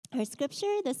Our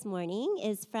scripture this morning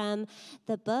is from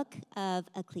the book of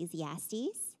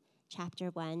Ecclesiastes,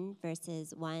 chapter 1,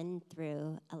 verses 1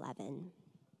 through 11.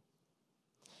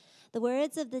 The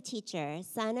words of the teacher,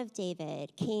 son of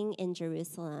David, king in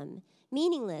Jerusalem.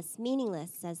 Meaningless,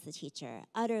 meaningless, says the teacher,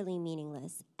 utterly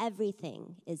meaningless.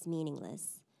 Everything is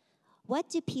meaningless. What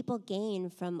do people gain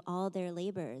from all their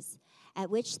labors,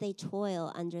 at which they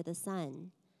toil under the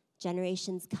sun?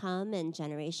 Generations come and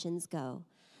generations go,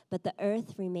 but the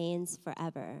earth remains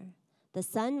forever. The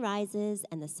sun rises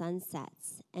and the sun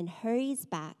sets, and hurries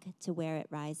back to where it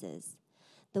rises.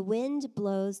 The wind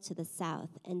blows to the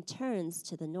south and turns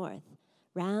to the north.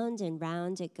 Round and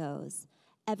round it goes,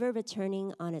 ever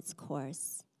returning on its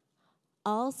course.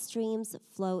 All streams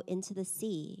flow into the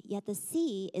sea, yet the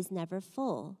sea is never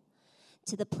full.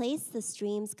 To the place the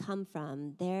streams come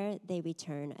from, there they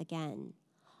return again.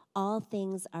 All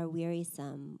things are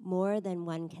wearisome, more than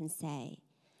one can say.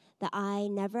 The eye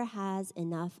never has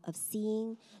enough of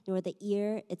seeing, nor the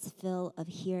ear its fill of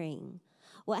hearing.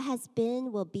 What has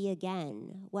been will be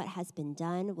again. What has been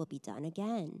done will be done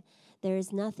again. There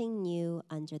is nothing new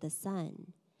under the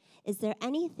sun. Is there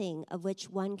anything of which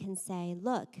one can say,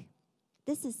 look,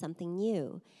 this is something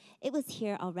new. It was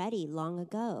here already long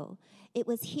ago. It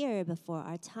was here before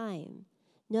our time.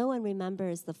 No one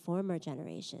remembers the former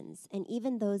generations, and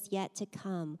even those yet to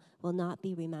come will not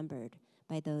be remembered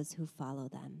by those who follow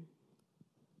them.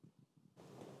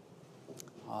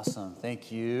 Awesome, thank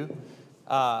you.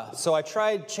 So I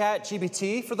tried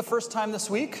ChatGPT for the first time this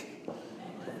week.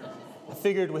 I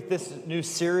figured with this new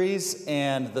series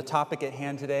and the topic at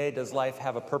hand today, does life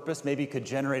have a purpose? Maybe it could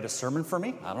generate a sermon for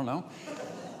me. I don't know.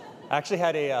 I actually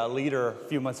had a leader a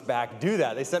few months back do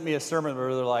that. They sent me a sermon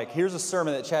where they're like, here's a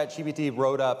sermon that ChatGPT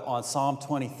wrote up on Psalm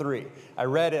 23. I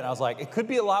read it and I was like, it could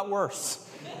be a lot worse.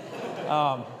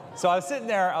 So I was sitting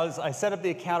there, I set up the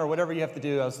account or whatever you have to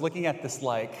do. I was looking at this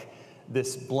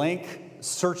blank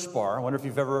search bar. I wonder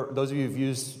if those of you who've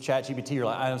used ChatGPT, you're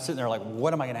like, I'm sitting there like,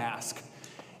 what am I going to ask?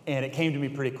 And it came to me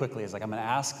pretty quickly. It's like, I'm going to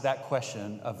ask that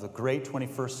question of the great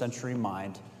 21st century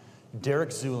mind,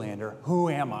 Derek Zoolander, who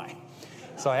am I?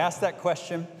 So I asked that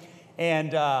question,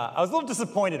 and I was a little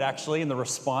disappointed, actually, in the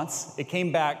response. It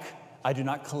came back, I do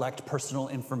not collect personal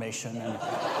information.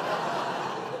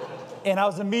 And I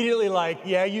was immediately like,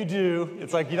 yeah, you do.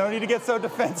 It's like, you don't need to get so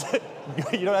defensive.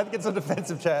 You don't have to get so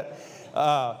defensive, Chat.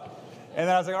 And then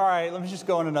I was like, all right, let me just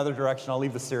go in another direction. I'll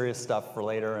leave the serious stuff for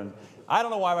later. And I don't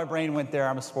know why my brain went there.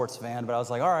 I'm a sports fan, but I was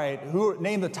like, all right,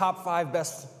 name the top 5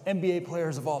 best NBA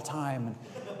players of all time.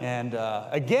 And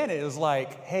again, it was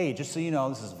like, hey, just so you know,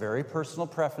 this is very personal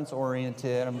preference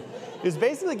oriented. It was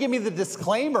basically giving me the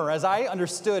disclaimer, as I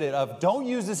understood it, of don't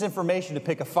use this information to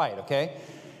pick a fight, okay?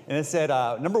 And it said,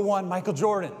 number 1, Michael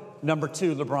Jordan. Number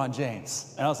 2, LeBron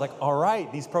James. And I was like, all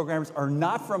right, these programs are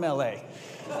not from LA.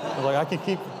 I was like,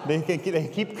 they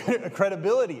keep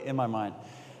credibility in my mind.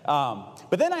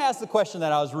 But then I asked the question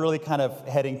that I was really kind of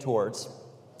heading towards.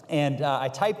 And I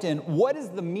typed in, what is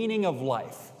the meaning of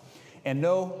life? And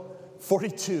no,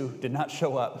 42 did not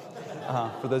show up,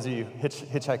 for those of you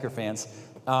Hitchhiker fans.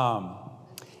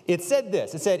 It said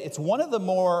this. It said, it's one of the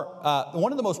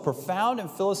most profound and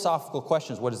philosophical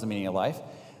questions, what is the meaning of life,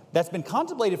 that's been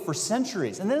contemplated for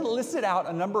centuries. And then it listed out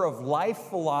a number of life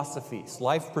philosophies,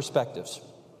 life perspectives.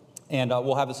 And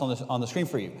we'll have this on the screen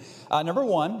for you. Number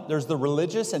 1, there's the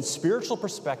religious and spiritual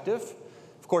perspective.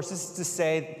 Of course, this is to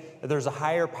say that there's a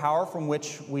higher power from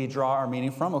which we draw our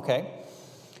meaning from, okay?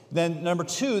 Then number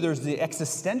 2, there's the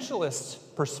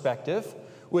existentialist perspective,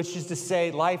 which is to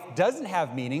say life doesn't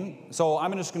have meaning, so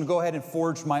I'm just going to go ahead and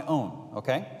forge my own,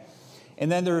 okay? And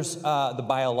then there's the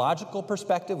biological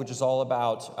perspective, which is all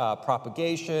about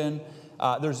propagation.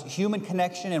 There's human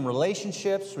connection and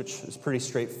relationships, which is pretty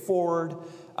straightforward.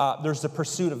 There's the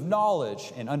pursuit of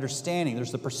knowledge and understanding.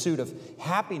 There's the pursuit of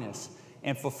happiness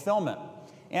and fulfillment.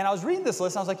 And I was reading this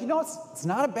list, and I was like, you know, it's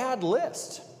not a bad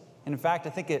list. And in fact,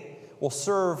 I think it will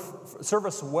serve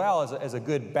us well as a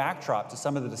good backdrop to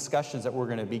some of the discussions that we're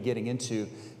going to be getting into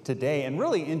today and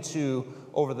really into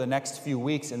over the next few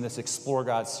weeks in this Explore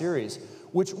God series,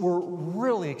 which we're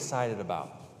really excited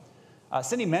about.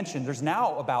 Cindy mentioned there's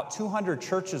now about 200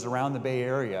 churches around the Bay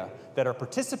Area that are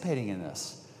participating in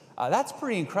this. That's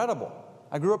pretty incredible.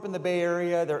 I grew up in the Bay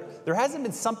Area. There hasn't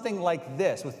been something like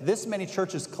this with this many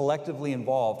churches collectively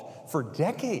involved for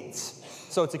decades.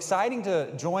 So it's exciting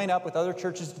to join up with other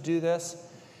churches to do this.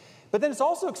 But then it's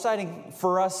also exciting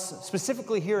for us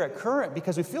specifically here at Current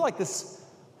because we feel like this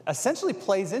essentially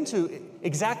plays into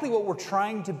exactly what we're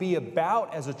trying to be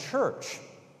about as a church.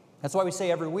 That's why we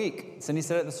say every week, Cindy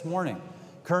said it this morning,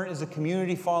 Current is a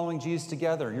community following Jesus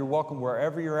together. You're welcome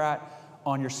wherever you're at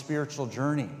on your spiritual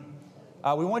journey.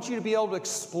 We want you to be able to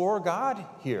explore God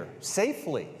here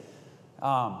safely.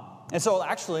 And so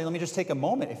actually, let me just take a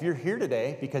moment. If you're here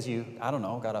today because you, I don't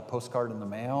know, got a postcard in the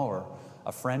mail or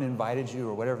a friend invited you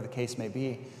or whatever the case may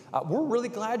be, we're really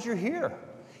glad you're here.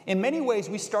 In many ways,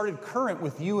 we started Current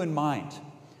with you in mind.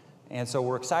 And so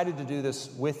we're excited to do this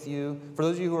with you. For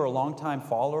those of you who are longtime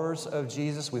followers of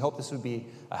Jesus, we hope this would be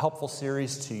a helpful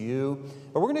series to you.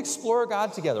 But we're going to explore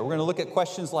God together. We're going to look at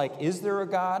questions like, is there a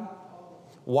God?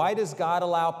 Why does God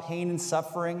allow pain and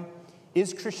suffering?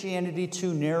 Is Christianity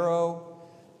too narrow?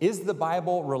 Is the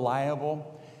Bible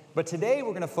reliable? But today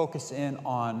we're going to focus in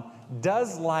on,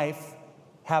 does life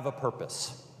have a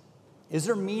purpose? Is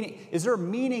there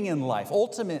meaning in life,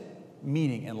 ultimate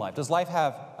meaning in life? Does life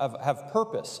have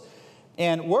purpose?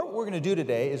 And what we're going to do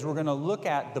today is we're going to look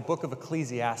at the book of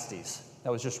Ecclesiastes that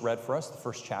was just read for us, the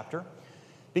first chapter,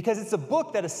 because it's a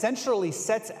book that essentially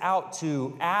sets out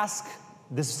to ask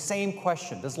this same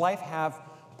question: does life have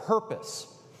purpose?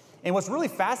 And what's really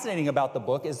fascinating about the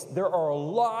book is there are a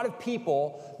lot of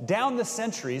people down the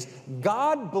centuries,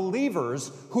 God believers,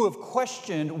 who have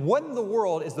questioned what in the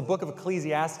world is the book of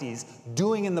Ecclesiastes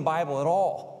doing in the Bible at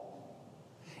all.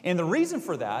 And the reason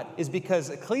for that is because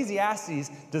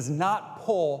Ecclesiastes does not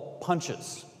pull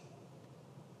punches.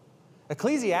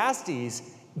 Ecclesiastes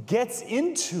gets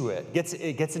into it,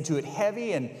 gets into it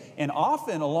heavy, and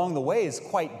often along the way is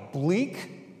quite bleak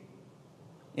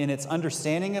in its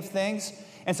understanding of things.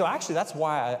 And so actually that's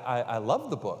why I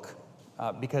love the book,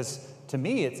 because to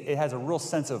me it has a real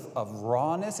sense of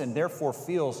rawness and therefore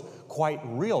feels quite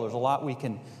real. There's a lot we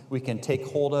can take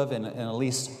hold of and at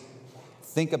least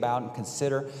think about and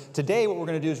consider. Today what we're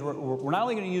going to do is we're not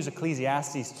only going to use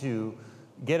Ecclesiastes to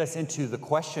get us into the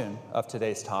question of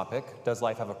today's topic, does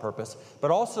life have a purpose, but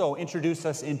also introduce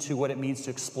us into what it means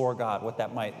to explore God, what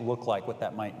that might look like, what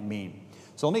that might mean.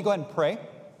 So let me go ahead and pray,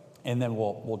 and then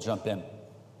we'll jump in.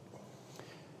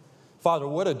 Father,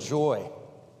 what a joy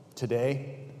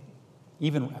today,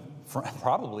 even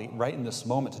probably right in this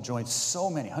moment, to join so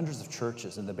many hundreds of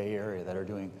churches in the Bay Area that are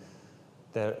doing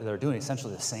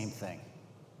essentially the same thing.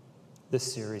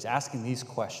 This series, asking these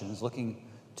questions, looking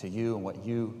to you and what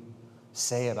you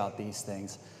say about these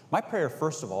things. My prayer,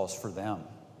 first of all, is for them.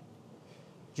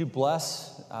 Would you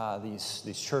bless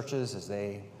these churches as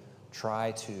they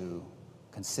try to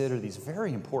consider these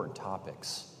very important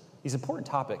topics? These important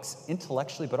topics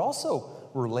intellectually, but also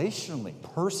relationally,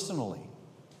 personally.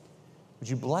 Would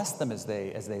you bless them as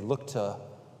they look to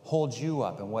hold you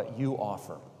up and what you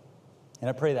offer? And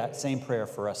I pray that same prayer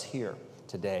for us here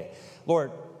today.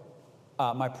 Lord,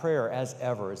 my prayer, as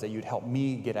ever, is that you'd help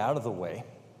me get out of the way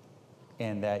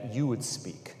and that you would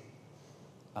speak.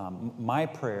 My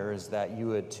prayer is that you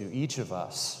would, to each of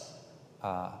us,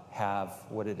 have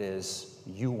what it is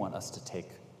you want us to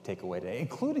take away today,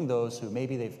 including those who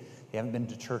maybe they haven't been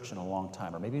to church in a long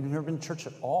time, or maybe they've never been to church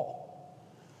at all.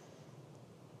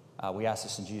 We ask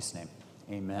this in Jesus' name.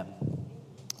 Amen.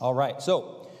 All right,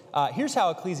 so here's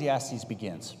how Ecclesiastes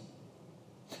begins.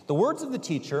 The words of the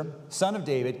teacher, son of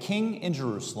David, king in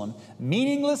Jerusalem,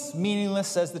 meaningless, meaningless,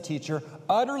 says the teacher,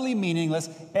 utterly meaningless,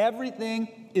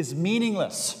 everything is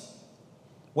meaningless.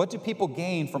 What do people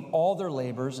gain from all their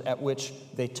labors at which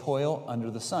they toil under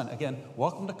the sun? Again,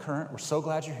 welcome to Current. We're so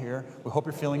glad you're here. We hope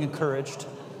you're feeling encouraged,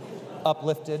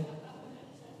 uplifted.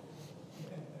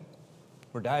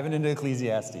 We're diving into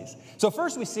Ecclesiastes. So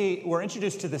first we're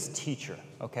introduced to this teacher,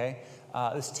 okay?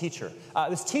 This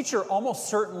teacher almost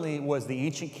certainly was the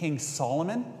ancient king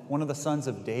Solomon, one of the sons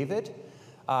of David.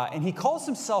 And he calls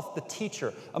himself the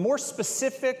teacher. A more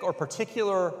specific or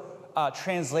particular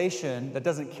translation that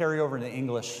doesn't carry over into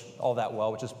English all that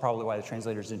well, which is probably why the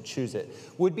translators didn't choose it,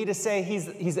 would be to say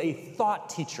he's a thought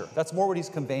teacher. That's more what he's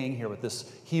conveying here with this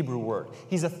Hebrew word.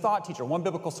 He's a thought teacher. One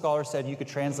biblical scholar said you could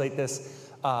translate this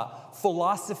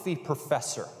philosophy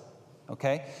professor,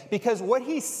 okay? Because what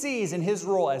he sees in his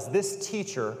role as this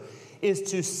teacher is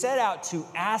to set out to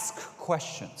ask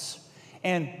questions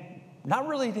and not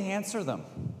really to answer them.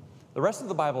 The rest of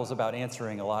the Bible is about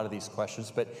answering a lot of these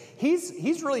questions, but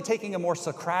he's really taking a more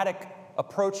Socratic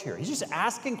approach here. He's just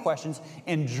asking questions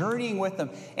and journeying with them.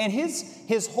 And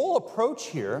his whole approach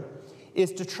here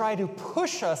is to try to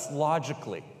push us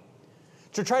logically,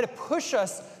 to try to push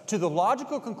us to the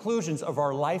logical conclusions of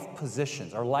our life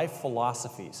positions, our life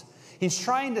philosophies. He's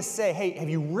trying to say, hey, have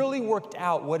you really worked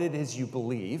out what it is you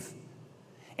believe?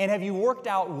 And have you worked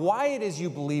out why it is you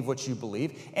believe what you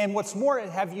believe? And what's more,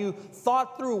 have you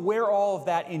thought through where all of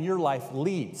that in your life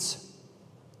leads?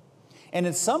 And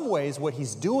in some ways, what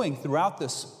he's doing throughout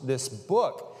this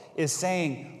book is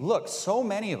saying, look, so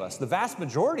many of us, the vast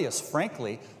majority of us,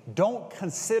 frankly, don't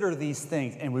consider these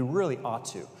things, and we really ought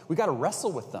to. We got to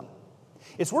wrestle with them.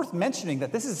 It's worth mentioning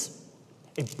that this is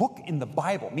a book in the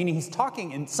Bible, meaning he's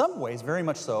talking in some ways, very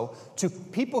much so, to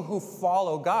people who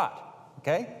follow God,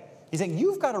 okay? He's saying,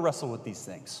 you've got to wrestle with these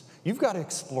things. You've got to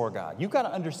explore God. You've got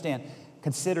to understand,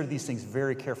 consider these things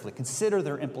very carefully. Consider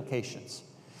their implications.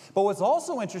 But what's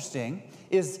also interesting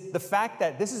is the fact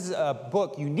that this is a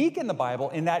book unique in the Bible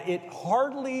in that it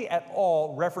hardly at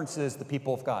all references the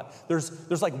people of God.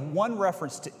 There's like one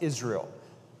reference to Israel.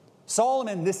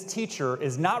 Solomon, this teacher,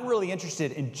 is not really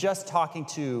interested in just talking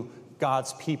to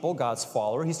God's people, God's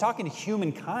follower. He's talking to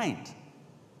humankind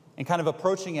and kind of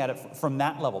approaching at it from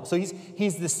that level. So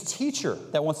he's this teacher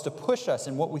that wants to push us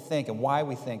in what we think and why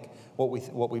we think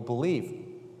what we believe.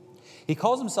 He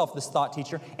calls himself this thought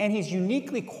teacher, and he's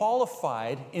uniquely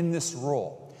qualified in this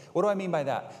role. What do I mean by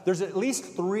that? There's at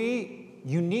least 3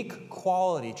 unique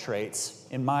quality traits,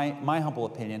 in my humble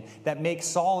opinion, that make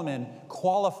Solomon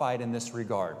qualified in this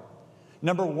regard.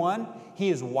 Number 1, he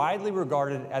is widely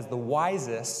regarded as the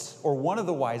wisest, or one of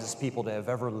the wisest people to have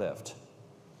ever lived.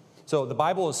 So the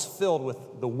Bible is filled with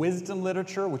the wisdom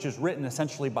literature, which is written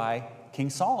essentially by King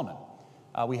Solomon.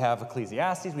 We have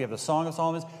Ecclesiastes, we have the Song of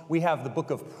Solomon, we have the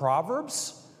book of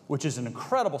Proverbs, which is an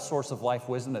incredible source of life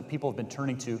wisdom that people have been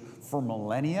turning to for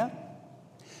millennia.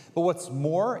 But what's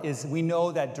more is we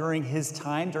know that during his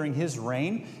time, during his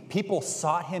reign, people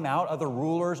sought him out. Other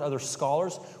rulers, other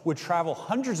scholars would travel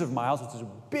hundreds of miles, which is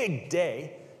a big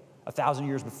day, 1,000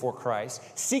 years before Christ,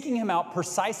 seeking him out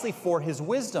precisely for his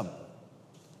wisdom,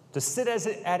 to sit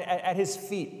at his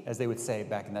feet, as they would say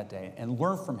back in that day, and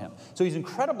learn from him. So he's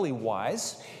incredibly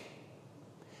wise,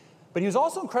 but he was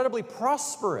also incredibly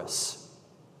prosperous.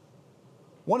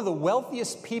 One of the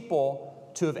wealthiest people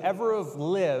to have ever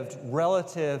lived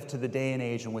relative to the day and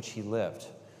age in which he lived.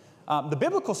 The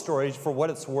biblical story, for what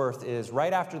it's worth, is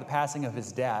right after the passing of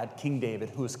his dad, King David,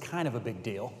 who was kind of a big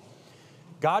deal,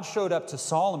 God showed up to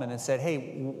Solomon and said,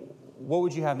 hey, what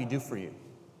would you have me do for you?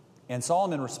 And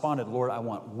Solomon responded, Lord, I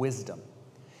want wisdom.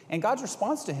 And God's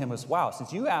response to him was, wow,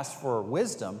 since you asked for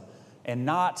wisdom and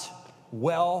not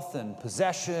wealth and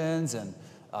possessions and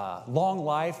long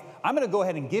life, I'm going to go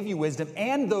ahead and give you wisdom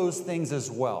and those things as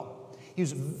well. He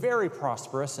was very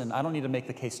prosperous, and I don't need to make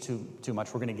the case too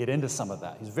much. We're going to get into some of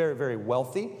that. He's very, very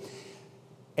wealthy.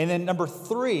 And then number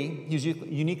 3, he's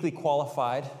uniquely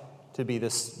qualified to be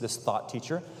this thought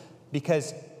teacher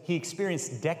because he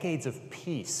experienced decades of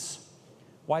peace.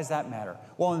 Why does that matter?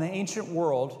 Well, in the ancient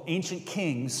world, ancient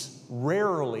kings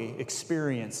rarely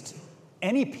experienced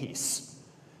any peace.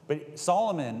 But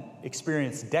Solomon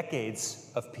experienced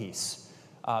decades of peace.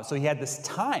 So he had this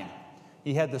time,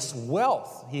 he had this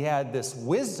wealth, he had this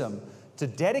wisdom to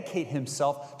dedicate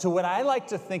himself to what I like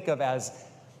to think of as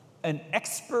an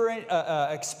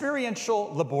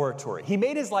experiential laboratory. He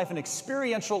made his life an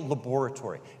experiential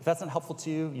laboratory. If that's not helpful to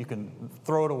you, you can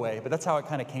throw it away, but that's how it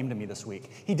kind of came to me this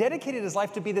week. He dedicated his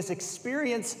life to be this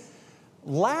experience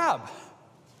lab,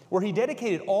 where he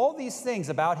dedicated all these things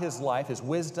about his life, his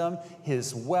wisdom,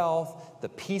 his wealth, the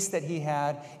peace that he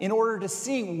had, in order to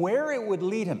see where it would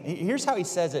lead him. Here's how he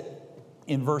says it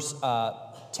in verse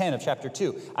 10 of chapter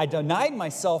 2. I denied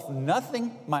myself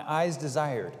nothing my eyes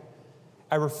desired.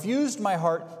 I refused my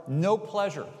heart no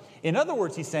pleasure. In other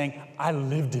words, he's saying, I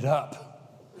lived it up.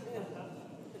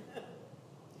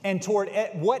 And toward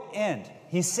what end?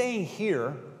 He's saying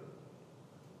here,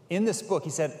 in this book, he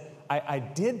said, I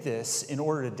did this in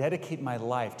order to dedicate my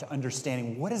life to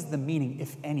understanding what is the meaning,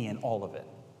 if any, in all of it.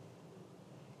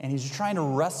 And he's trying to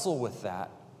wrestle with that.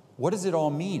 What does it all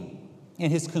mean?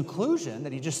 And his conclusion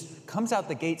that he just comes out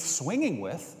the gate swinging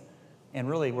with, and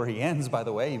really where he ends, by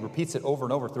the way, he repeats it over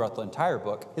and over throughout the entire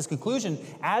book. His conclusion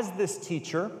as this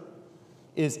teacher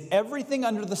is everything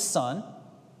under the sun,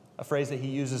 a phrase that he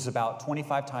uses about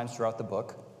 25 times throughout the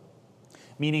book,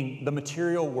 meaning the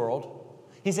material world.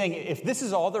 He's saying if this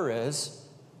is all there is,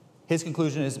 his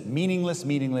conclusion is meaningless,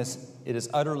 meaningless. It is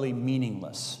utterly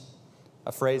meaningless.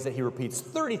 A phrase that he repeats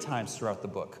 30 times throughout the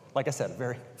book. Like I said, a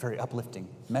very, very uplifting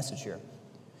message here.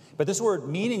 But this word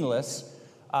meaningless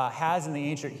has in the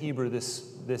ancient Hebrew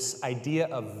this idea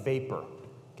of vapor.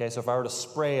 Okay, so if I were to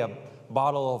spray a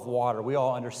bottle of water, we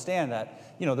all understand that,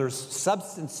 there's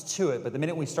substance to it, but the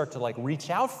minute we start to reach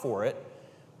out for it,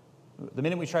 the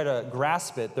minute we try to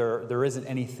grasp it, there isn't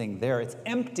anything there. It's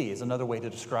empty is another way to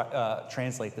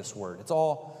translate this word. It's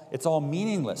all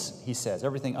meaningless, he says,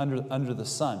 everything under the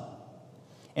sun.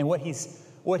 And what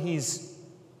he's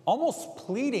almost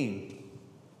pleading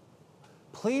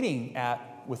at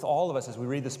with all of us as we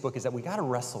read this book is that we got to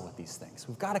wrestle with these things.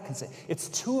 We've got to consider. It's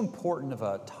too important of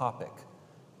a topic.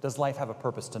 Does life have a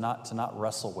purpose to not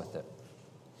wrestle with it?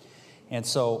 And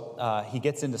so he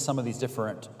gets into some of these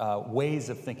different ways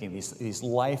of thinking, these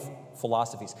life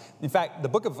philosophies. In fact, the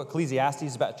book of Ecclesiastes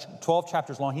is about 12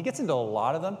 chapters long. He gets into a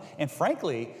lot of them. And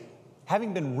frankly,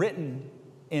 having been written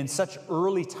in such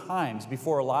early times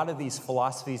before a lot of these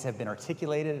philosophies have been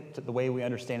articulated to the way we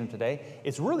understand them today,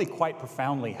 it's really quite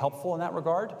profoundly helpful in that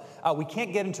regard. We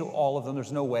can't get into all of them.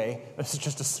 There's no way. This is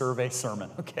just a survey sermon,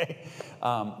 okay?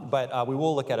 But we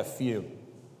will look at a few.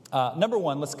 Number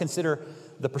one, let's consider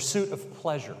the pursuit of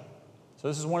pleasure. So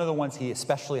this is one of the ones he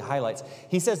especially highlights.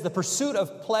 He says the pursuit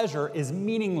of pleasure is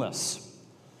meaningless.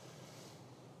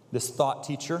 This thought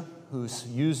teacher who's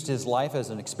used his life as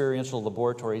an experiential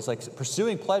laboratory, he's like,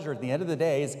 pursuing pleasure at the end of the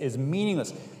day is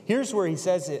meaningless. Here's where he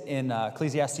says it in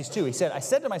Ecclesiastes 2. He said, I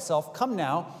said to myself, come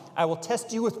now, I will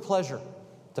test you with pleasure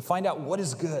to find out what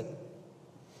is good.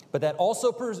 But that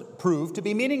also proved to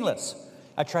be meaningless.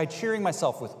 I tried cheering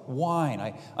myself with wine.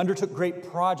 I undertook great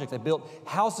projects. I built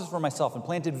houses for myself and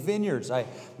planted vineyards. I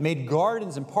made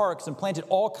gardens and parks and planted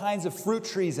all kinds of fruit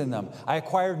trees in them. I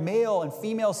acquired male and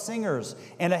female singers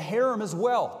and a harem as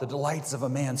well, the delights of a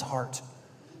man's heart.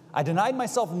 I denied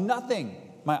myself nothing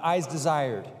my eyes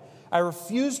desired. I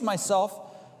refused my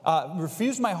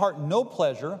heart no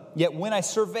pleasure, yet when I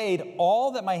surveyed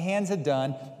all that my hands had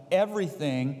done,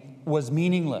 everything was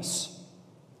meaningless,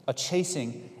 a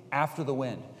chasing after the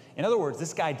wind. In other words,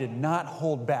 this guy did not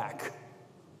hold back.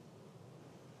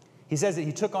 He says that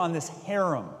he took on this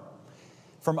harem.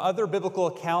 From other biblical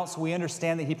accounts, we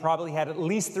understand that he probably had at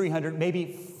least 300, maybe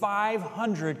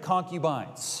 500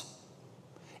 concubines.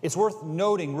 It's worth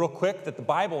noting real quick that the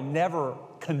Bible never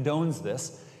condones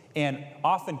this and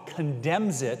often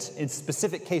condemns it in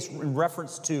specific case in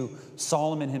reference to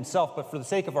Solomon himself. But for the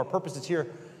sake of our purposes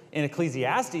here in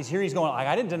Ecclesiastes, here he's going,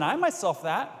 I didn't deny myself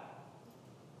that.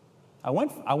 I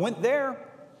went there.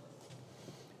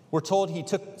 We're told he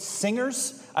took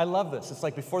singers. I love this. It's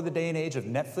like before the day and age of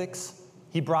Netflix.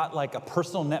 He brought like a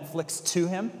personal Netflix to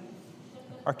him.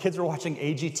 Our kids were watching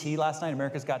AGT last night,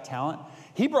 America's Got Talent.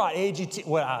 He brought AGT,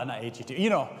 well, not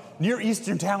AGT, Near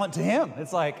Eastern talent to him.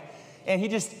 It's like,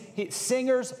 and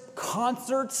singers,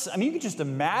 concerts. I mean, you can just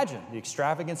imagine the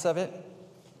extravagance of it.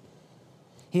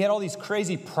 He had all these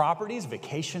crazy properties,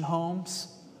 vacation homes.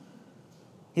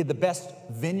 He had the best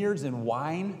vineyards and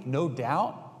wine, no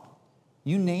doubt.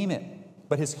 You name it.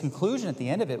 But his conclusion at the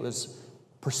end of it was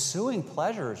pursuing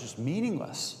pleasure is just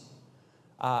meaningless.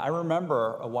 I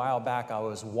remember a while back I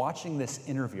was watching this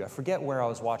interview. I forget where I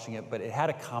was watching it, but it had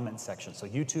a comment section. So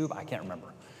YouTube, I can't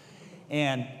remember.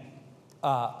 And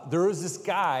there was this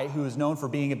guy who was known for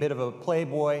being a bit of a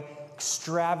playboy,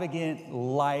 extravagant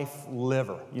life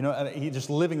liver. He just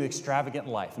living the extravagant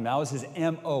life. And that was his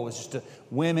M.O. was just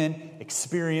women,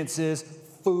 experiences,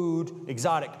 food,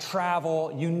 exotic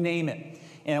travel, you name it.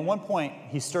 And at one point,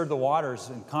 he stirred the waters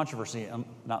in controversy.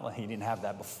 Not like he didn't have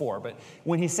that before, but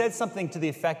when he said something to the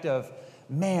effect of,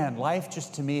 man, life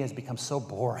just to me has become so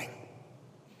boring.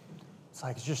 It's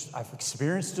like, I've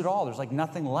experienced it all. There's like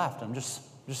nothing left. I'm just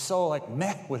so like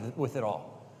meh with it all.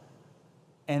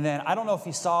 And then I don't know if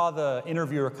he saw the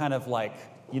interviewer kind of like,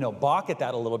 balk at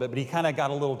that a little bit, but he kind of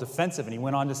got a little defensive and he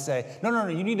went on to say, no,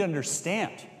 you need to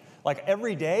understand. Like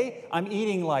every day I'm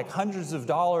eating like hundreds of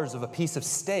dollars of a piece of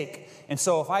steak. And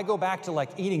so if I go back to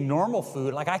like eating normal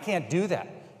food, like I can't do that.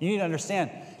 You need to understand,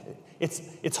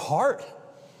 it's hard.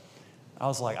 I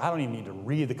was like, I don't even need to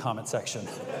read the comment section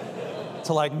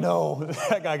to like know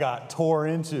that guy got tore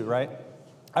into, right?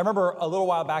 I remember a little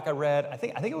while back I read, I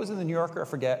think it was in the New Yorker, I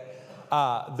forget.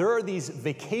 There are these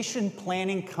vacation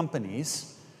planning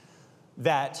companies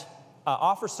that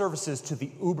offer services to the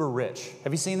uber rich.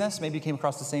 Have you seen this? Maybe you came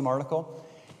across the same article.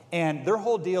 And their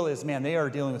whole deal is, man, they are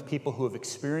dealing with people who have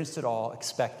experienced it all,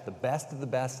 expect the best of the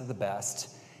best of the best.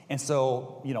 And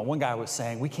so, one guy was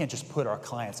saying, we can't just put our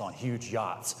clients on huge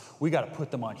yachts. We got to put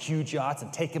them on huge yachts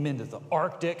and take them into the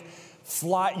Arctic,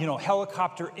 fly,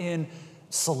 helicopter in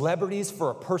celebrities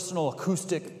for a personal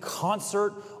acoustic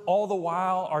concert. All the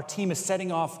while, our team is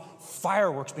setting off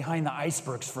fireworks behind the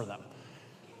icebergs for them.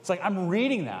 It's like I'm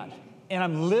reading that, and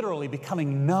I'm literally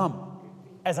becoming numb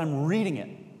as I'm reading it.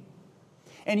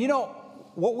 And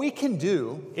what we can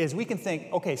do is we can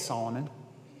think, okay, Solomon,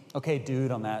 okay,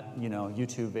 dude on that,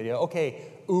 YouTube video, okay,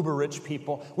 uber rich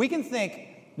people. We can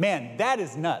think, man, that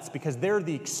is nuts because they're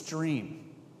the extreme.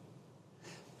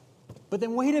 But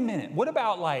then wait a minute, what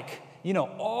about like,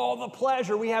 all the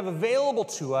pleasure we have available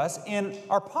to us in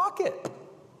our pocket?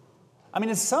 I mean,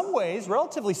 in some ways,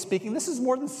 relatively speaking, this is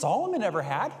more than Solomon ever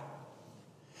had.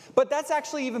 But that's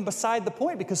actually even beside the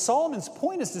point, because Solomon's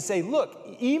point is to say,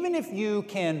 look, even if you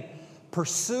can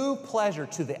pursue pleasure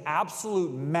to the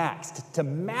absolute max, to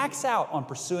max out on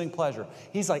pursuing pleasure.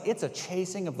 He's like, it's a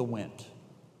chasing of the wind.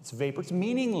 It's vapor. It's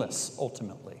meaningless,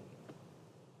 ultimately.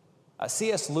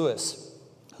 C.S. Lewis,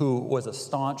 who was a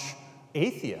staunch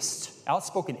atheist,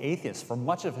 outspoken atheist for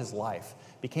much of his life,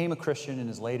 became a Christian in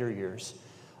his later years.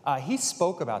 He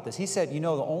spoke about this. He said, the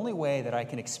only way that I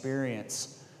can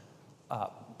experience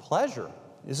pleasure,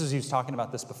 he was talking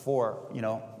about this before,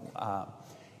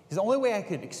 the only way I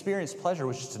could experience pleasure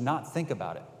was just to not think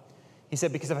about it. He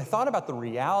said, because if I thought about the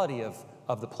reality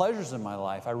of the pleasures in my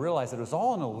life, I realized that it was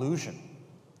all an illusion.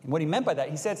 And what he meant by that,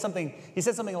 he said something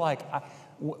like,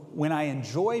 when I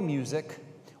enjoy music,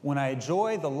 when I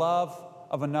enjoy the love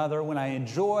of another, when I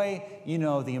enjoy,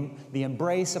 the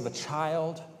embrace of a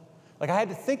child, like I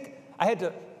had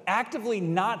to actively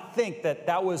not think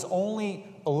that was only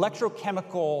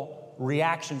electrochemical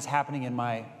reactions happening in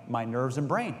my nerves and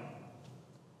brain.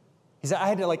 He said I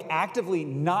had to actively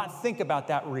not think about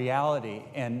that reality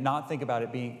and not think about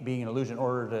it being an illusion in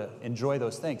order to enjoy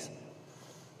those things.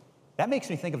 That makes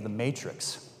me think of The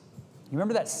Matrix. You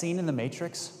remember that scene in The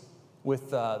Matrix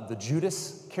with the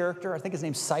Judas character? I think his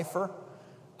name's Cypher.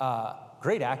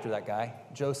 Great actor, that guy.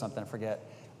 Joe something, I forget.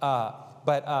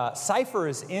 But Cypher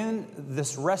is in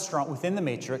this restaurant within The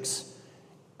Matrix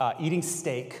eating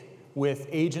steak with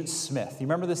Agent Smith. You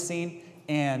remember this scene?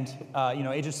 And,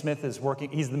 Agent Smith is working.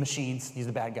 He's the machines. He's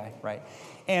the bad guy, right?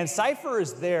 And Cypher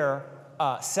is there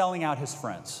selling out his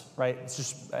friends, right? It's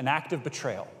just an act of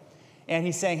betrayal. And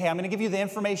he's saying, hey, I'm going to give you the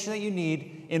information that you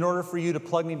need in order for you to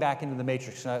plug me back into the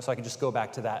Matrix so I can just go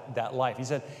back to that life. He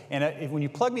said, and when you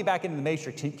plug me back into the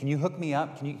Matrix, can you hook me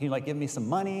up? Can you give me some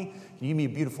money? Can you give me a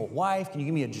beautiful wife? Can you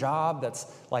give me a job that's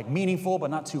meaningful but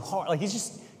not too hard?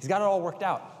 He's got it all worked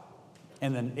out.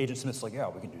 And then Agent Smith's like, yeah,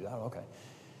 we can do that. Okay.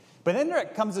 But then there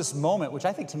comes this moment, which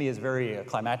I think to me is very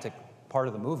climactic part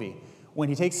of the movie, when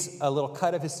he takes a little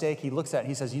cut of his steak, he looks at it and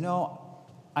he says,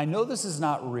 I know this is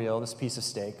not real, this piece of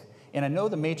steak, and I know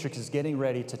the Matrix is getting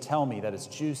ready to tell me that it's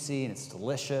juicy and it's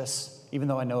delicious, even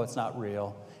though I know it's not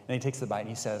real. And he takes the bite and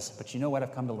he says, but you know what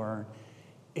I've come to learn?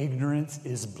 Ignorance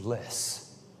is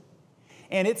bliss.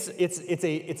 And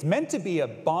it's meant to be a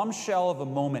bombshell of a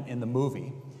moment in the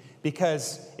movie,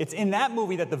 because it's in that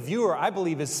movie that the viewer, I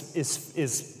believe,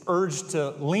 is urged to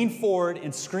lean forward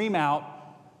and scream out,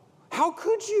 how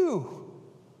could you?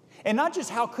 And not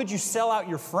just how could you sell out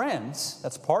your friends,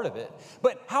 that's part of it,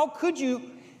 but how could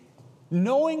you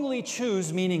knowingly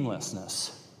choose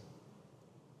meaninglessness?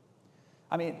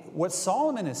 I mean, what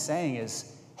Solomon is saying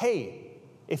is, hey,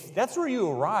 if that's where you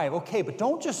arrive, okay, but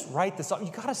don't just write this off.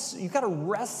 You gotta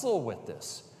wrestle with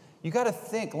this. You got to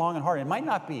think long and hard. It might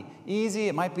not be easy.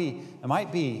 It might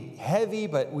be heavy,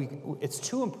 but it's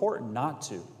too important not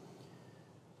to.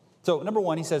 So number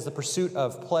one, he says the pursuit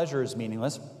of pleasure is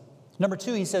meaningless. Number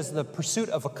two, he says the pursuit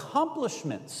of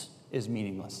accomplishments is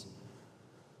meaningless.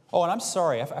 Oh, and I'm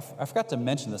sorry, I forgot to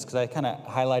mention this because I kind of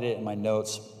highlighted it in my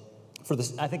notes for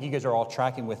this. I think you guys are all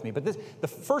tracking with me. But the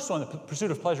first one, the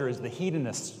pursuit of pleasure, is the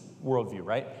hedonist worldview,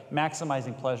 right?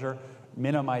 Maximizing pleasure,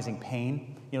 minimizing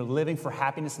pain. Living for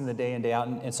happiness in the day in, day out.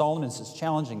 And Solomon is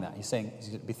challenging that. He's saying, he's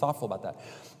going to be thoughtful about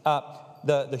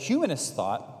that. The humanist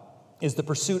thought is the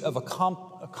pursuit of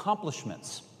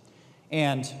accomplishments.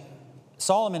 And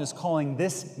Solomon is calling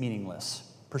this meaningless.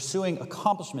 Pursuing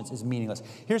accomplishments is meaningless.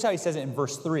 Here's how he says it in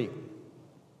verse 3.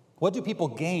 What do people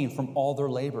gain from all their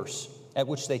labors at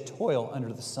which they toil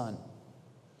under the sun?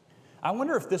 I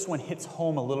wonder if this one hits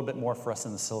home a little bit more for us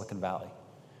in the Silicon Valley.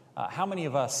 How many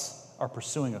of us are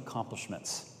pursuing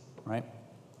accomplishments, right?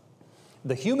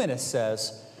 The humanist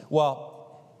says,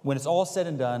 well, when it's all said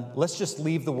and done, let's just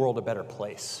leave the world a better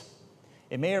place.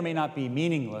 It may or may not be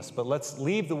meaningless, but let's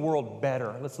leave the world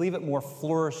better. Let's leave it more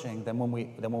flourishing than when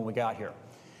we got here.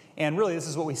 And really, this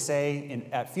is what we say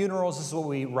at funerals. This is what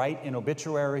we write in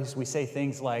obituaries. We say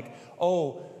things like,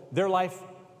 oh, their life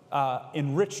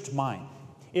enriched mine.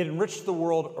 It enriched the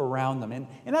world around them. And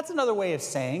that's another way of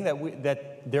saying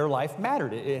that their life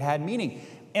mattered. It had meaning.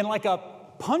 And like a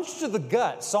punch to the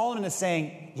gut, Solomon is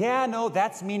saying, yeah, no,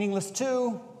 that's meaningless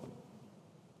too.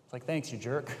 It's like, thanks, you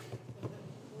jerk.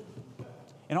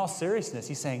 In all seriousness,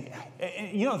 he's saying,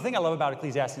 the thing I love about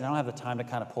Ecclesiastes, and I don't have the time to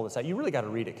kind of pull this out, you really got to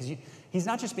read it, because he's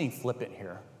not just being flippant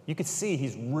here. You could see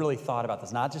he's really thought about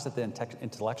this, not just at the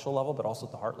intellectual level, but also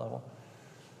at the heart level.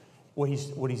 What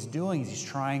he's doing is he's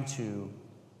trying to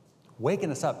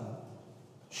waken us up,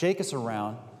 shake us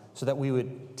around, so that we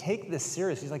would take this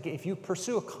serious. He's like, if you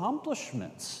pursue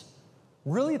accomplishments,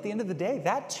 really at the end of the day,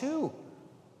 that too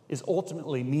is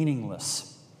ultimately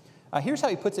meaningless. Here's how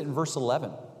he puts it in verse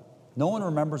 11. No one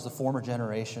remembers the former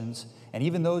generations, and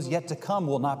even those yet to come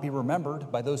will not be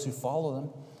remembered by those who follow them.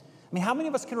 I mean, how many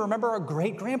of us can remember our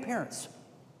great-grandparents?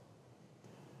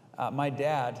 My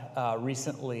dad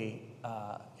recently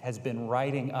has been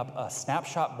writing up a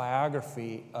snapshot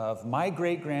biography of my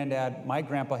great-granddad, my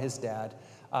grandpa, his dad,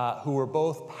 who were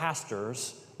both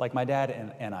pastors, like my dad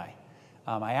and I.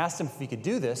 I asked him if he could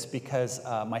do this because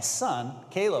my son,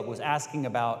 Caleb, was asking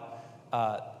about,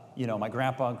 my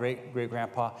grandpa and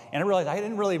great-grandpa, and I realized I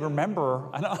didn't really remember.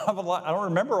 I don't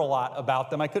remember a lot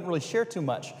about them. I couldn't really share too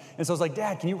much, and so I was like,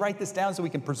 Dad, can you write this down so we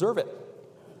can preserve it?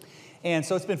 And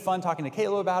so it's been fun talking to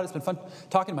Caleb about it. It's been fun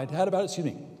talking to my dad about it. Excuse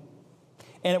me.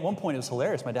 And at one point, it was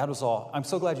hilarious. My dad was all, I'm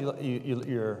so glad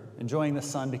you're enjoying this,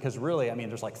 son, because really, I mean,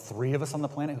 there's like 3 of us on the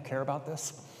planet who care about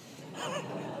this.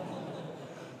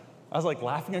 I was like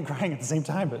laughing and crying at the same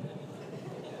time, but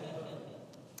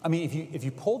I mean, if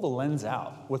you pull the lens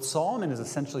out, what Solomon is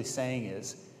essentially saying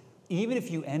is, even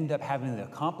if you end up having the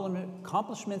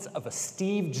accomplishments of a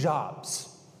Steve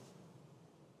Jobs,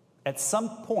 at some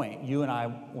point, you and I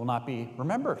will not be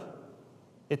remembered.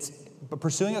 But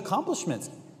pursuing accomplishments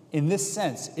in this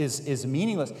sense is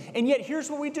meaningless. And yet, here's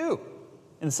what we do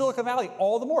in the Silicon Valley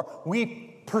all the more.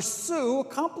 We pursue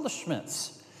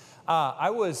accomplishments. I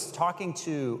was talking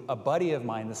to a buddy of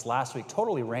mine this last week,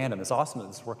 totally random. It's awesome that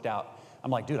this worked out.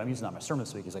 I'm like, dude, I'm using that in my sermon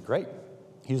this week. He's like, great.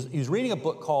 He was reading a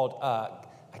book called,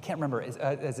 I can't remember,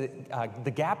 is it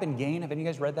The Gap and Gain? Have any of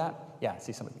you guys read that? Yeah, I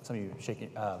see some of you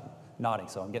shaking, nodding,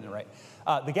 so I'm getting it right.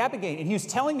 The Gap and Gain. And he was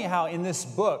telling me how in this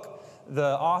book,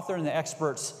 the author and the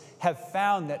experts have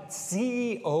found that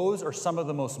CEOs are some of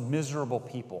the most miserable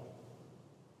people,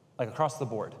 like across the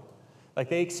board. Like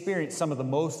they experience some of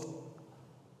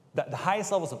the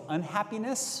highest levels of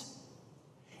unhappiness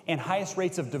and highest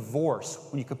rates of divorce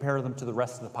when you compare them to the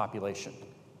rest of the population.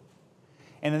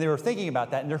 And then they were thinking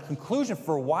about that, and their conclusion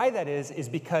for why that is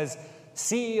because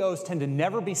CEOs tend to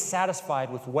never be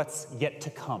satisfied with what's yet to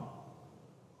come.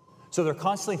 So they're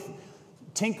constantly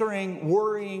tinkering,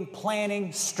 worrying,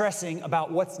 planning, stressing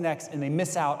about what's next, and they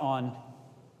miss out on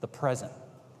the present.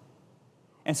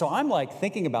 And so I'm like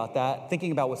thinking about that,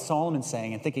 thinking about what Solomon's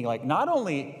saying, and thinking like, not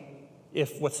only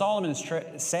if what Solomon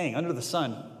is saying under the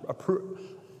sun,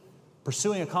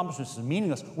 pursuing accomplishments is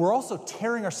meaningless, we're also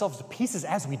tearing ourselves to pieces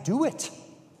as we do it.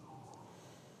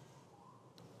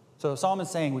 So Solomon's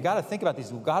saying we've got to think about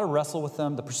these. We've got to wrestle with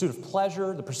them. The pursuit of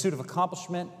pleasure, the pursuit of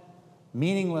accomplishment,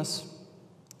 meaningless.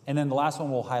 And then the last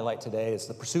one we'll highlight today is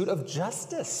the pursuit of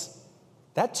justice.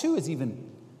 That too is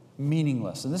even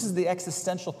meaningless. And this is the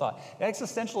existential thought. The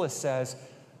existentialist says,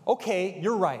 okay,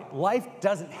 you're right. Life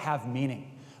doesn't have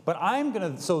meaning. But I'm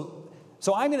going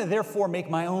to therefore make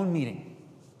my own meaning.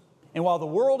 And while the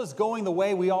world is going the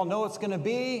way we all know it's going to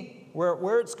be,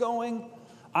 where it's going,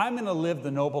 I'm going to live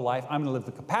the noble life. I'm going to live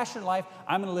the compassionate life.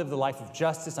 I'm going to live the life of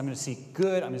justice. I'm going to seek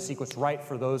good. I'm going to seek what's right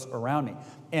for those around me.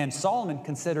 And Solomon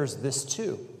considers this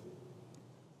too.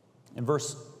 In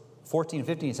verse 14 and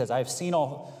 15, he says, I have seen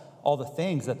all the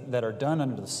things that are done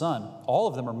under the sun. All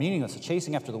of them are meaningless, a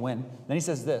chasing after the wind. Then he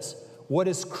says this, what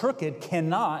is crooked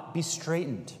cannot be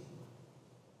straightened.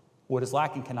 What is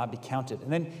lacking cannot be counted.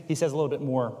 And then he says a little bit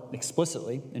more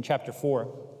explicitly in chapter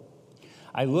 4,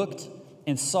 I looked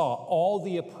and saw all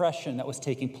the oppression that was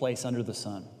taking place under the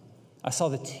sun. I saw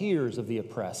the tears of the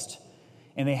oppressed,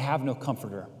 and they have no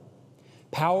comforter.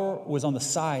 Power was on the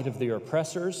side of their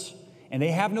oppressors, and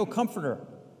they have no comforter.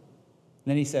 And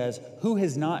then he says, who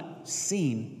has not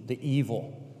seen the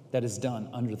evil that is done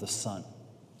under the sun?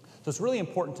 So it's really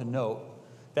important to note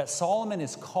that Solomon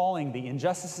is calling the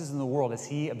injustices in the world as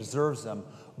he observes them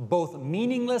both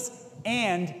meaningless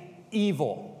and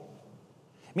evil.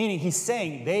 Meaning he's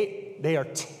saying they are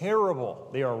terrible,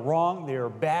 they are wrong, they are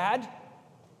bad,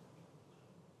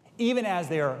 even as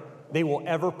they will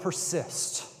ever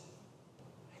persist.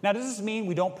 Now, does this mean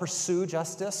we don't pursue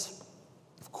justice?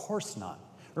 Of course not.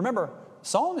 Remember,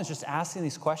 Solomon is just asking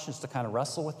these questions to kind of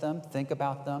wrestle with them, think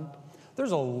about them.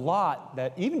 There's a lot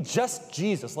that even just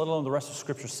Jesus, let alone the rest of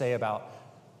Scripture, say about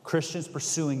Christians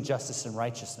pursuing justice and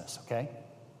righteousness, okay?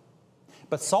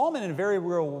 But Solomon, in a very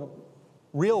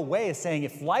real way, is saying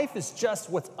if life is just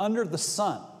what's under the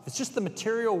sun, if it's just the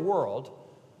material world,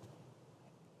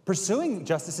 pursuing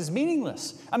justice is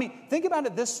meaningless. I mean, think about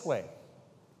it this way.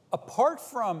 Apart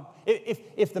from,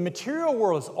 if the material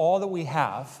world is all that we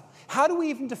have, how do we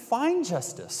even define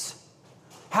justice?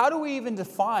 How do we even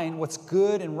define what's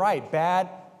good and right, bad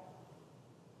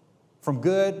from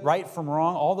good, right from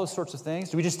wrong, all those sorts of things?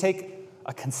 Do we just take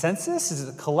a consensus? Is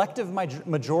it a collective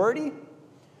majority?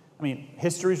 I mean,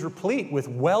 history is replete with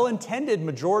well-intended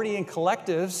majority and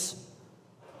collectives,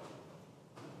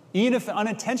 even if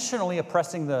unintentionally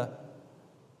oppressing the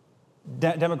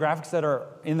demographics that are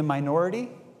in the minority?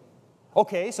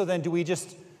 Okay, so then do we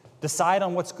just decide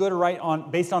on what's good or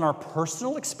right based on our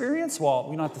personal experience? Well,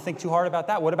 we don't have to think too hard about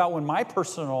that. What about when my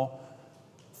personal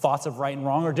thoughts of right and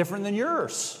wrong are different than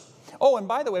yours? Oh, and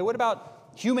by the way, what about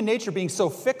human nature being so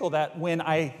fickle that when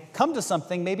I come to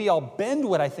something, maybe I'll bend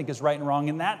what I think is right and wrong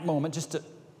in that moment to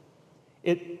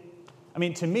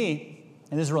me,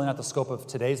 and this is really not the scope of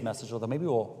today's message, although maybe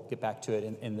we'll get back to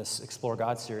it in this Explore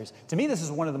God series. To me, this is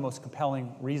one of the most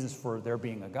compelling reasons for there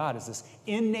being a God, is this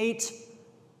innate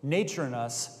nature in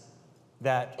us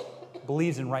that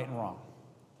believes in right and wrong.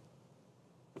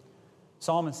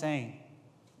 Solomon's saying,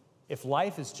 if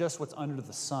life is just what's under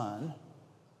the sun,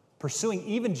 pursuing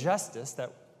even justice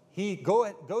that he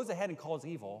goes ahead and calls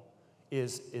evil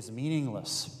is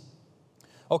meaningless.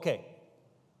 Okay,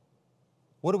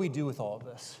 what do we do with all of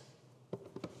this?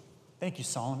 Thank you,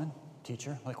 Solomon,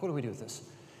 teacher. Like, what do we do with this?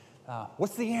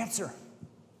 What's the answer?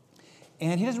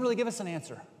 And he doesn't really give us an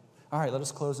answer. All right, let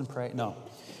us close and pray. No.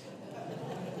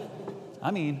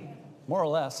 I mean, more or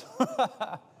less.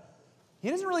 He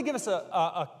doesn't really give us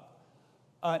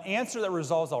an answer that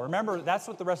resolves all. Remember, that's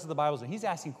what the rest of the Bible is doing. He's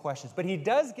asking questions. But he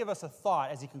does give us a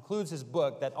thought as he concludes his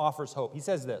book that offers hope. He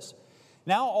says this,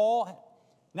 Now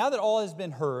that all has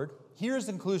been heard, here's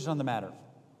the conclusion on the matter.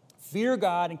 Fear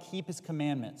God and keep his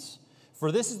commandments,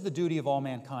 for this is the duty of all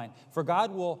mankind. For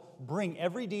God will bring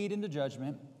every deed into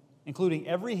judgment, including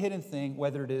every hidden thing,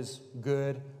 whether it is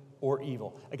good or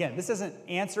evil. Again, this doesn't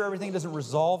answer everything, it doesn't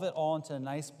resolve it all into a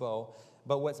nice bow,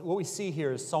 but what we see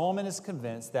here is Solomon is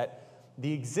convinced that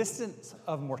the existence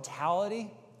of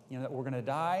mortality, that we're going to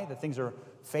die, that things are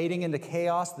fading into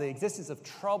chaos, the existence of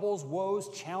troubles, woes,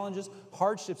 challenges,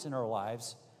 hardships in our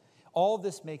lives, all of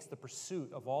this makes the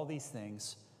pursuit of all these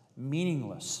things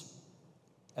meaningless.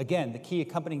 Again, the key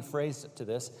accompanying phrase to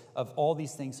this, of all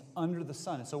these things under the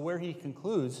sun. And so where he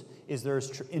concludes is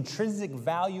there's intrinsic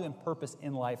value and purpose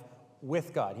in life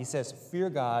with God. He says, fear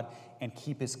God and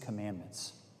keep his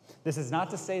commandments. This is not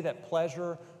to say that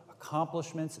pleasure,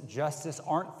 accomplishments, justice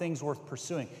aren't things worth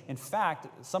pursuing. In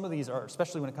fact, some of these are,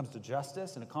 especially when it comes to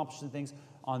justice and accomplishing things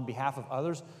on behalf of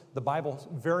others, the Bible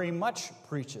very much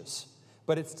preaches.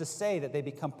 But it's to say that they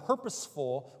become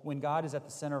purposeful when God is at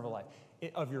the center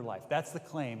of your life. That's the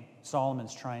claim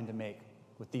Solomon's trying to make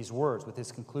with these words, with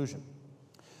his conclusion.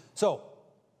 So,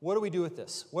 what do we do with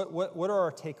this? What are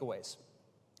our takeaways?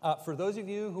 For those of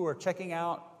you who are checking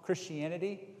out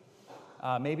Christianity,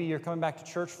 maybe you're coming back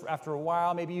to church after a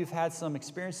while, maybe you've had some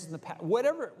experiences in the past,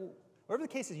 whatever the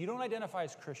case is, you don't identify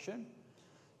as Christian.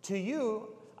 To you,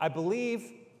 I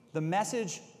believe the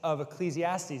message of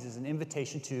Ecclesiastes is an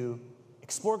invitation to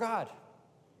explore God,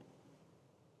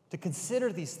 to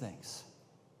consider these things.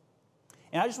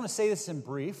 And I just want to say this in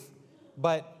brief,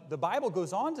 but the Bible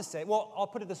goes on to say, well, I'll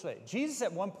put it this way. Jesus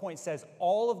at one point says,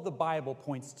 all of the Bible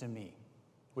points to me,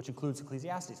 which includes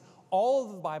Ecclesiastes. All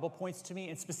of the Bible points to me,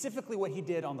 and specifically what he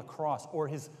did on the cross, or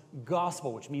his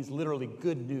gospel, which means literally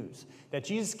good news. That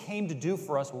Jesus came to do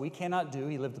for us what we cannot do.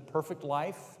 He lived a perfect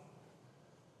life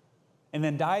and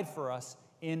then died for us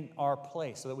in our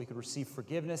place so that we could receive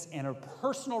forgiveness and a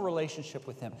personal relationship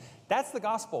with him. That's the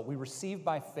gospel we receive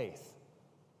by faith.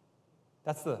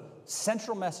 That's the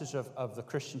central message of the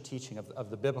Christian teaching, of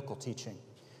the biblical teaching.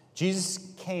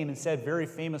 Jesus came and said very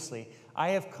famously, I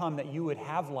have come that you would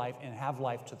have life and have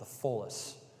life to the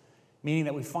fullest. Meaning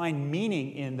that we find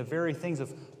meaning in the very things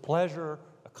of pleasure,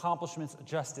 accomplishments,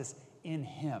 justice in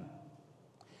him.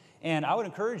 And I would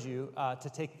encourage you to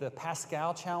take the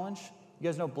Pascal challenge. You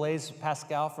guys know Blaise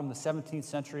Pascal from the 17th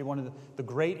century, one of the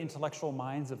great intellectual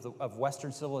minds of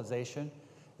Western civilization.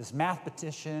 This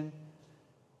mathematician.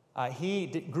 He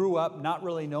grew up not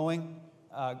really knowing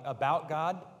about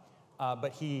God,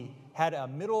 but he had a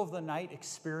middle-of-the-night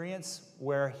experience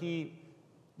where he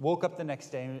woke up the next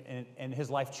day and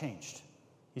his life changed.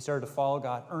 He started to follow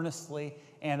God earnestly,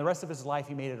 and the rest of his life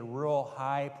he made it a real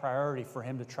high priority for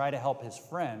him to try to help his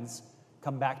friends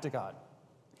come back to God.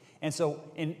 And so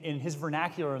in his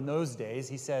vernacular in those days,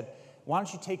 he said, why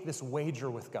don't you take this wager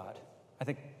with God? I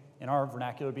think in our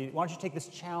vernacular it would be, why don't you take this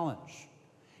challenge?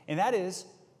 And that is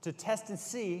to test and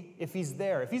see if he's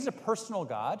there. If he's a personal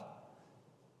God,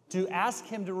 to ask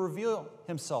him to reveal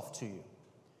himself to you.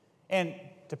 And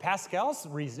to Pascal's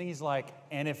reasoning, he's like,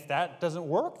 and if that doesn't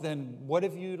work, then what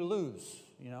have you to lose,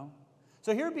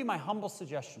 So here would be my humble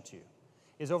suggestion to you,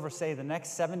 is over, say, the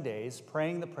next 7 days,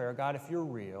 praying the prayer, God, if you're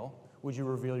real, would you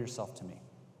reveal yourself to me?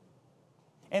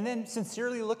 And then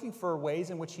sincerely looking for ways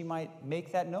in which he might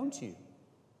make that known to you.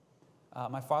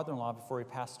 My father-in-law, before he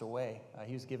passed away,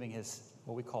 he was giving his,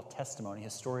 what we call testimony,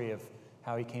 his story of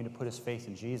how he came to put his faith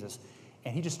in Jesus.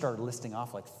 And he just started listing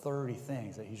off like 30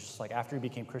 things that he's just like, after he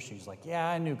became Christian, he's like, yeah,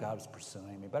 I knew God was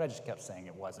pursuing me, but I just kept saying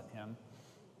it wasn't him.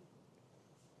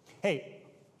 Hey,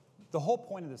 the whole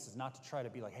point of this is not to try to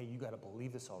be like, hey, you got to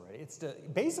believe this already. It's to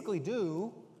basically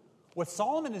do what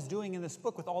Solomon is doing in this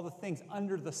book with all the things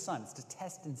under the sun. It's to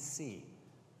test and see.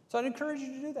 So I'd encourage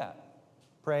you to do that.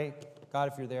 Pray,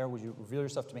 God, if you're there, would you reveal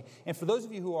yourself to me? And for those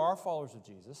of you who are followers of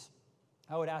Jesus,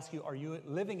 I would ask you, are you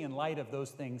living in light of those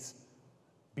things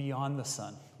beyond the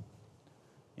sun?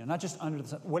 You know, not just under the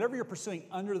sun. Whatever you're pursuing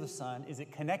under the sun, is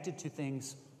it connected to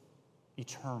things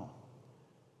eternal?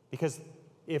 Because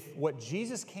if what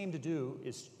Jesus came to do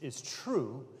is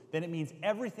true, then it means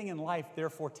everything in life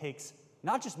therefore takes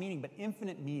not just meaning, but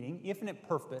infinite meaning, infinite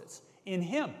purpose in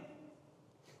him.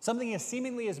 Something as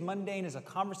seemingly as mundane as a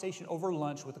conversation over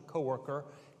lunch with a coworker,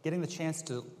 getting the chance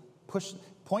to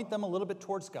point them a little bit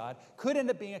towards God, could end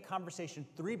up being a conversation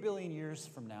 3 billion years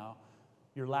from now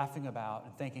you're laughing about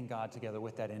and thanking God together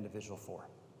with that individual for.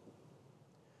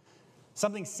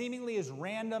 Something seemingly as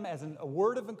random as a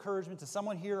word of encouragement to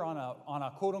someone here on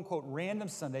a quote-unquote random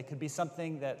Sunday could be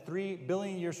something that 3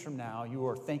 billion years from now you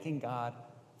are thanking God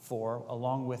for,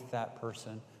 along with that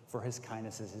person, for his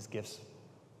kindnesses, his gifts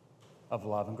of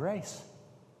love and grace.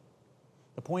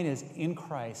 The point is, in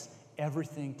Christ,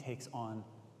 everything takes on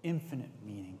infinite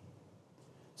meaning.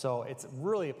 So it's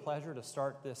really a pleasure to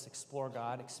start this Explore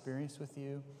God experience with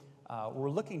you.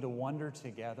 We're looking to wonder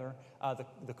together.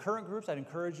 The current groups, I'd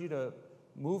encourage you to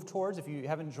move towards. If you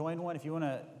haven't joined one, if you want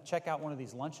to check out one of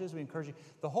these lunches, we encourage you.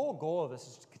 The whole goal of this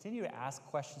is to continue to ask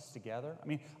questions together. I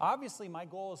mean, obviously, my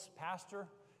goal as pastor of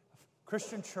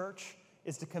Christian church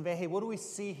is to convey, hey, what do we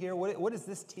see here? What is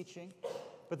this teaching?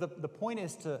 But the point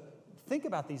is to think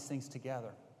about these things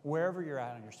together, wherever you're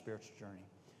at on your spiritual journey.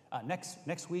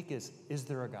 Next week is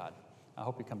there a God? I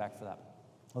hope you come back for that.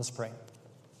 Let's pray.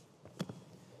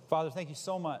 Father, thank you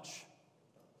so much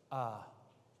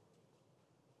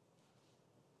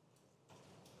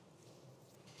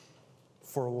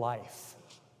for life,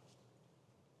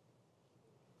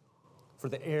 for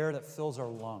the air that fills our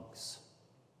lungs,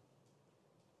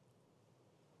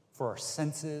 for our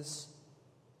senses,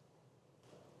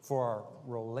 for our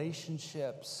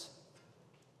relationships,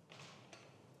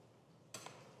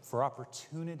 for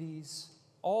opportunities,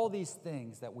 all these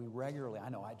things that we regularly, I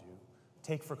know I do,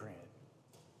 take for granted.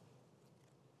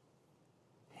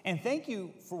 And thank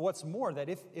you for what's more, that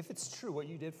if it's true what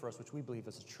you did for us, which we believe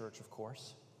as a church, of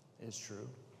course, is true,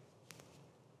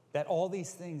 that all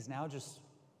these things now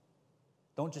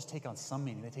don't just take on some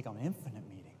meaning, they take on infinite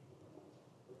meaning.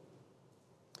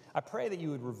 I pray that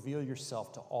you would reveal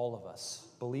yourself to all of us,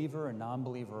 believer and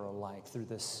non-believer alike, through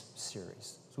this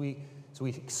series. As we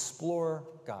explore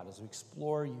God, as we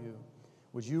explore you,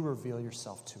 would you reveal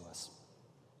yourself to us?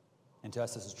 And to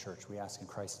us as a church, we ask in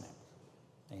Christ's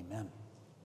name. Amen.